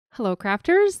Hello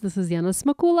crafters, this is Yana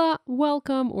Smakula.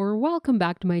 Welcome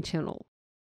back to my channel.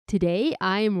 Today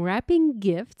I am wrapping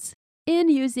gifts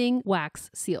and using wax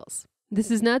seals.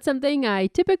 This is not something I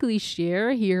typically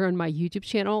share here on my YouTube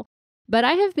channel, but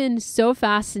I have been so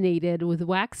fascinated with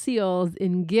wax seals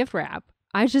in gift wrap,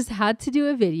 I just had to do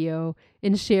a video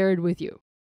and share it with you.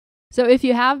 So if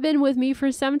you have been with me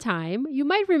for some time, you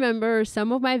might remember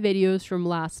some of my videos from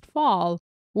last fall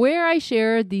where I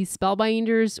shared the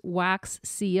Spellbinders wax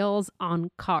seals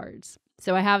on cards.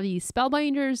 So I have the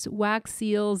Spellbinders wax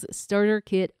seals starter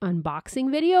kit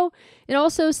unboxing video and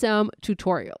also some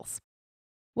tutorials.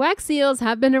 Wax seals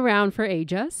have been around for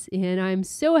ages, and I'm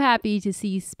so happy to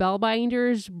see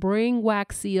Spellbinders bring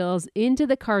wax seals into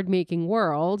the card making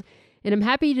world, and I'm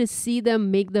happy to see them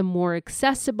make them more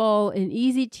accessible and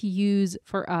easy to use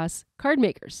for us card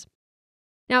makers.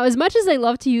 Now, as much as I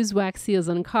love to use wax seals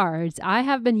on cards, I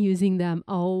have been using them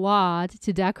a lot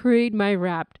to decorate my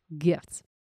wrapped gifts.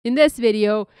 In this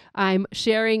video, I'm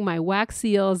sharing my wax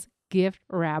seals gift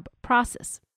wrap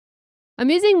process. I'm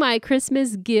using my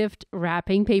Christmas gift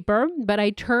wrapping paper, but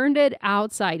I turned it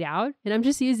outside out, and I'm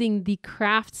just using the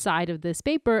craft side of this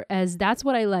paper as that's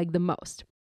what I like the most.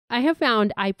 I have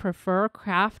found I prefer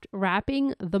craft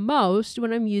wrapping the most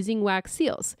when I'm using wax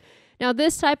seals. Now,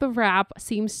 this type of wrap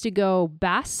seems to go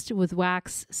best with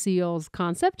wax seals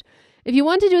concept. If you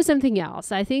want to do something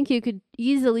else, I think you could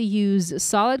easily use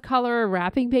solid color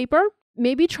wrapping paper.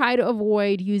 Maybe try to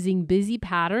avoid using busy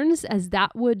patterns as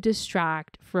that would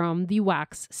distract from the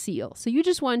wax seal. So you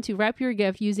just want to wrap your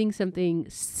gift using something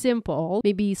simple,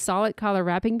 maybe solid color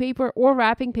wrapping paper or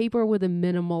wrapping paper with a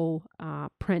minimal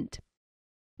print.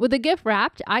 With the gift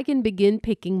wrapped, I can begin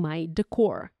picking my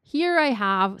decor. Here I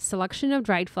have a selection of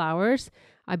dried flowers.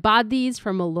 I bought these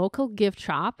from a local gift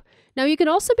shop. Now you can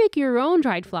also make your own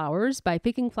dried flowers by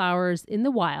picking flowers in the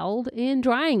wild and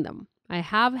drying them. I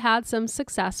have had some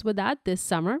success with that this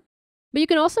summer. But you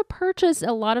can also purchase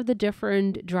a lot of the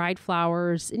different dried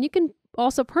flowers, and you can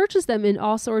also purchase them in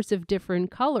all sorts of different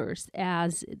colors,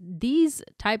 as these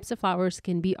types of flowers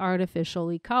can be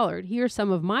artificially colored. Here,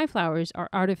 some of my flowers are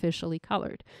artificially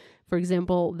colored. For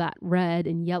example, that red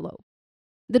and yellow.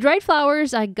 The dried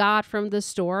flowers I got from the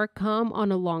store come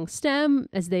on a long stem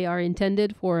as they are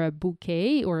intended for a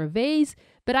bouquet or a vase,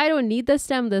 but I don't need the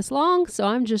stem this long, so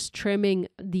I'm just trimming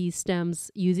these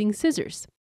stems using scissors.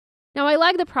 Now, I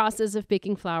like the process of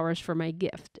picking flowers for my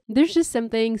gift. There's just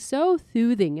something so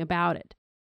soothing about it.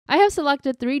 I have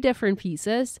selected 3 different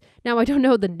pieces. Now, I don't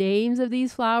know the names of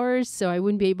these flowers, so I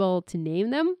wouldn't be able to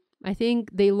name them. I think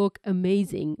they look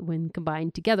amazing when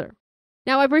combined together.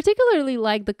 Now, I particularly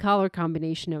like the color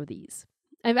combination of these.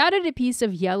 I've added a piece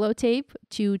of yellow tape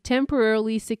to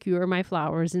temporarily secure my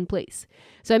flowers in place.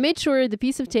 So I made sure the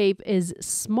piece of tape is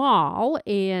small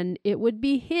and it would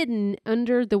be hidden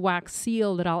under the wax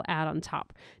seal that I'll add on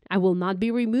top. I will not be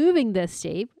removing this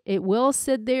tape. It will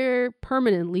sit there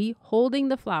permanently holding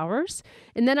the flowers,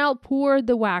 and then I'll pour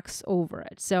the wax over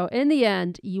it. So in the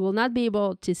end, you will not be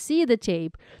able to see the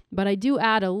tape, but I do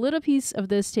add a little piece of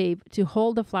this tape to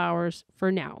hold the flowers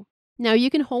for now. Now,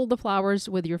 you can hold the flowers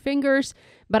with your fingers,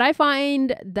 but I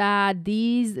find that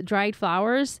these dried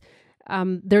flowers,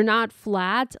 they're not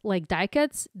flat like die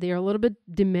cuts. They're a little bit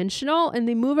dimensional and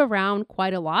they move around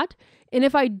quite a lot. And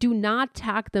if I do not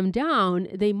tack them down,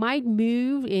 they might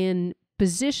move in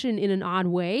position in an odd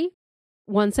way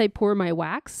once I pour my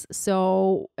wax.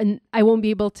 And I won't be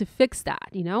able to fix that,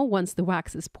 once the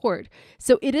wax is poured.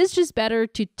 So it is just better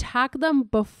to tack them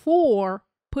before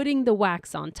putting the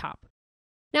wax on top.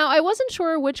 Now, I wasn't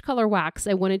sure which color wax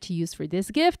I wanted to use for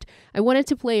this gift. I wanted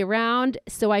to play around,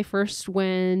 so I first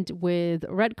went with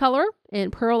red color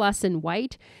and pearlescent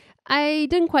white. I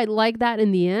didn't quite like that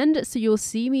in the end, so you'll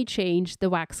see me change the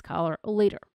wax color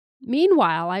later.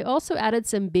 Meanwhile, I also added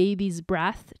some baby's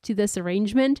breath to this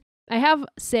arrangement. I have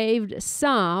saved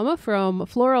some from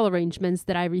floral arrangements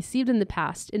that I received in the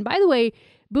past. And by the way,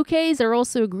 bouquets are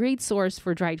also a great source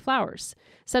for dried flowers.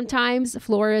 Sometimes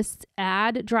florists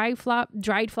add dried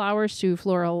flowers to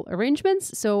floral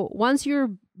arrangements. So once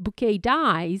your bouquet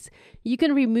dies, you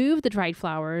can remove the dried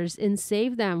flowers and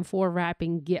save them for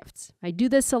wrapping gifts. I do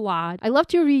this a lot. I love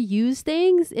to reuse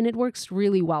things, and it works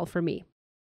really well for me.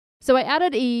 So I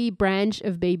added a branch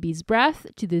of baby's breath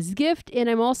to this gift, and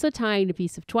I'm also tying a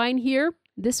piece of twine here.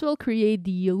 This will create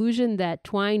the illusion that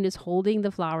twine is holding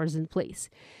the flowers in place.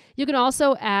 You can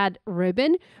also add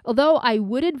ribbon, although I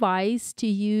would advise to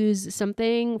use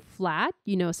something flat,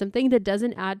 something that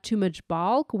doesn't add too much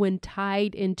bulk when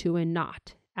tied into a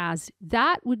knot, as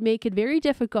that would make it very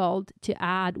difficult to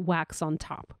add wax on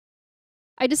top.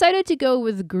 I decided to go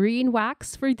with green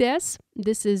wax for this.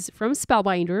 This is from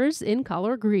Spellbinders in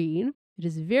color green. It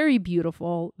is very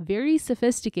beautiful, very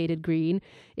sophisticated green.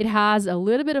 It has a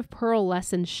little bit of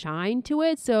pearlescent shine to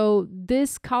it. So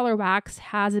this color wax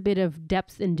has a bit of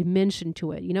depth and dimension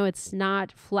to it. You know, it's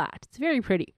not flat. It's very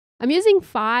pretty. I'm using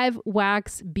 5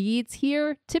 wax beads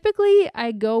here. Typically,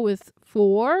 I go with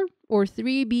 4 or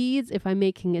 3 beads if I'm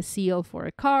making a seal for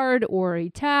a card or a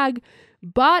tag.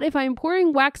 But if I'm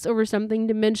pouring wax over something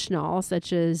dimensional,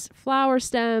 such as flower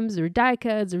stems or die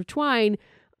cuts or twine,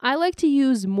 I like to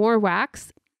use more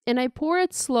wax, and I pour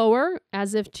it slower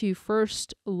as if to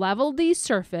first level the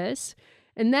surface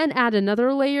and then add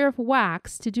another layer of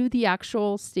wax to do the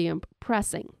actual stamp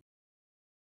pressing.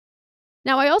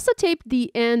 Now, I also taped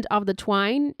the end of the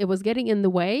twine. It was getting in the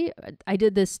way. I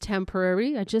did this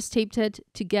temporary. I just taped it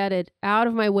to get it out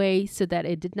of my way so that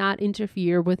it did not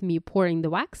interfere with me pouring the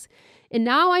wax. And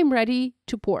now I'm ready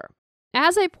to pour.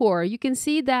 As I pour, you can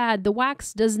see that the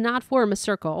wax does not form a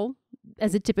circle,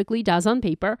 as it typically does on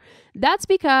paper. That's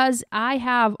because I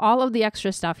have all of the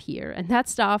extra stuff here, and that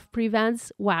stuff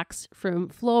prevents wax from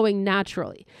flowing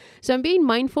naturally. So I'm being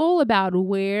mindful about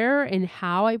where and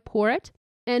how I pour it.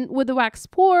 And with the wax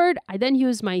poured, I then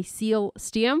use my seal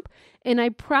stamp and I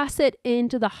press it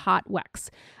into the hot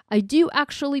wax. I do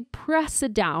actually press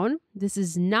it down. This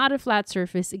is not a flat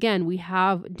surface. Again, we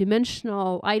have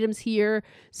dimensional items here,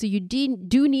 so you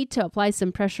do need to apply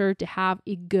some pressure to have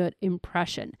a good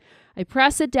impression. I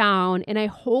press it down and I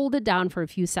hold it down for a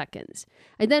few seconds.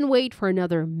 I then wait for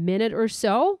another minute or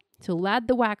so to let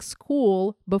the wax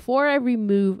cool before I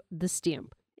remove the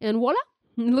stamp. And voila!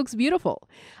 It looks beautiful.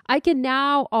 I can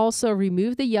now also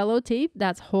remove the yellow tape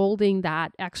that's holding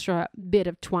that extra bit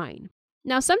of twine.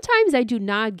 Now, sometimes I do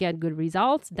not get good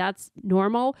results. That's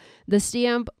normal. The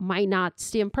stamp might not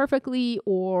stamp perfectly,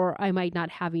 or I might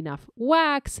not have enough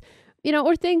wax,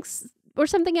 or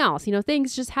something else.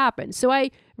 Things just happen. So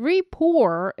I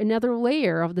re-pour another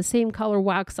layer of the same color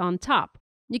wax on top.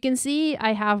 You can see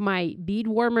I have my bead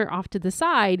warmer off to the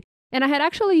side, and I had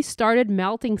actually started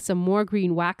melting some more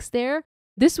green wax there.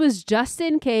 This was just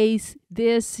in case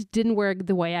this didn't work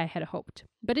the way I had hoped,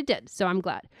 but it did, so I'm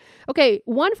glad. Okay,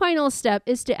 one final step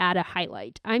is to add a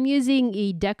highlight. I'm using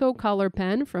a Deco Color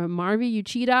pen from Marvi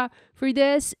Uchida for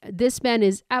this. This pen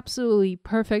is absolutely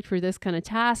perfect for this kind of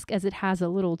task, as it has a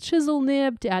little chisel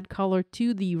nib to add color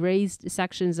to the raised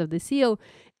sections of the seal,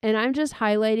 and I'm just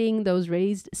highlighting those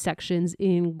raised sections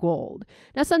in gold.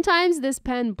 Now, sometimes this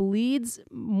pen bleeds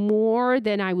more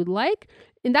than I would like.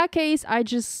 In that case, I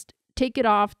just take it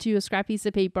off to a scrap piece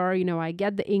of paper. I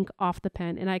get the ink off the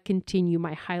pen and I continue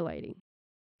my highlighting.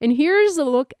 And here's a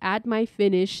look at my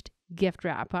finished gift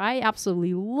wrap. I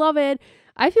absolutely love it.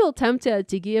 I feel tempted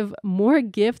to give more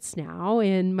gifts now,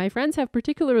 and my friends have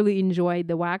particularly enjoyed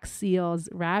the wax seals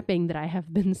wrapping that I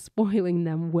have been spoiling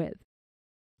them with.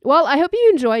 Well, I hope you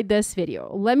enjoyed this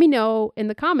video. Let me know in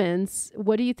the comments,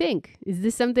 what do you think? Is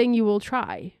this something you will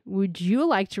try? Would you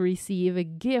like to receive a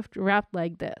gift wrapped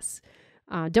like this?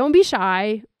 Don't be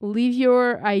shy. Leave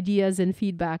your ideas and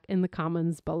feedback in the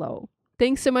comments below.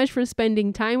 Thanks so much for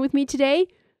spending time with me today.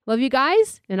 Love you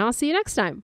guys, and I'll see you next time.